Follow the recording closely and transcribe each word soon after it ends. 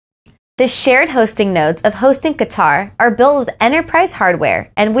The shared hosting nodes of Hosting Qatar are built with enterprise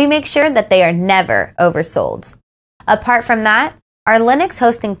hardware, and we make sure that they are never oversold. Apart from that, our Linux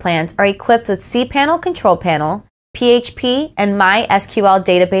hosting plans are equipped with cPanel control panel, PHP, and My-SQL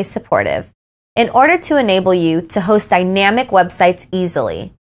database supportive in order to enable you to host dynamic websites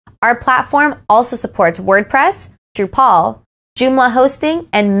easily. Our platform also supports WordPress, Drupal, Joomla hosting,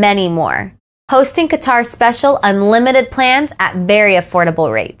 and many more. Hosting Qatar special unlimited plans at very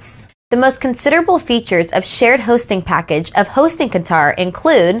affordable rates. The most considerable features of shared hosting package of Hosting Qatar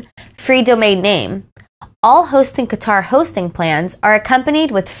include free domain name. All Hosting Qatar hosting plans are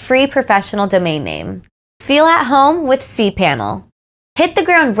accompanied with free professional domain name. Feel at home with cPanel. Hit the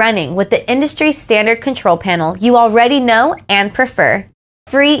ground running with the industry standard control panel you already know and prefer.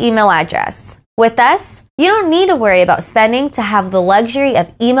 Free email address. With us, you don't need to worry about spending to have the luxury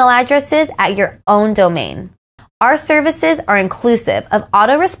of email addresses at your own domain. Our services are inclusive of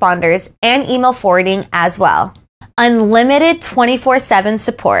autoresponders and email forwarding as well. Unlimited 24/7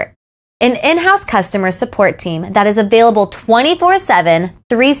 support. An in-house customer support team that is available 24/7,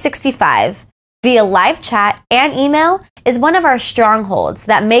 365 via live chat and email is one of our strongholds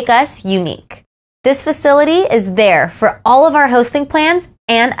that make us unique. This facility is there for all of our hosting plans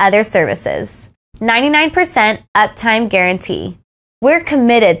and other services. 99% uptime guarantee. We're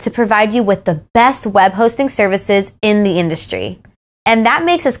committed to provide you with the best web hosting services in the industry. And that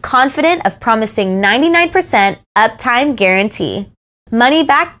makes us confident of promising 99% uptime guarantee. Money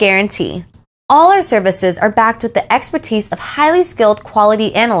back guarantee. All our services are backed with the expertise of highly skilled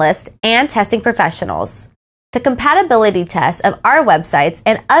quality analysts and testing professionals. The compatibility tests of our websites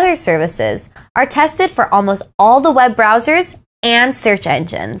and other services are tested for almost all the web browsers and search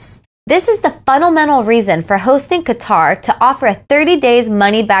engines. This is the fundamental reason for Hosting Qatar to offer a 30 days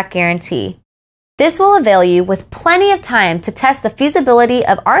money back guarantee. This will avail you with plenty of time to test the feasibility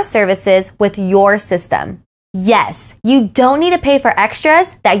of our services with your system. Yes, you don't need to pay for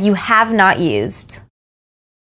extras that you have not used.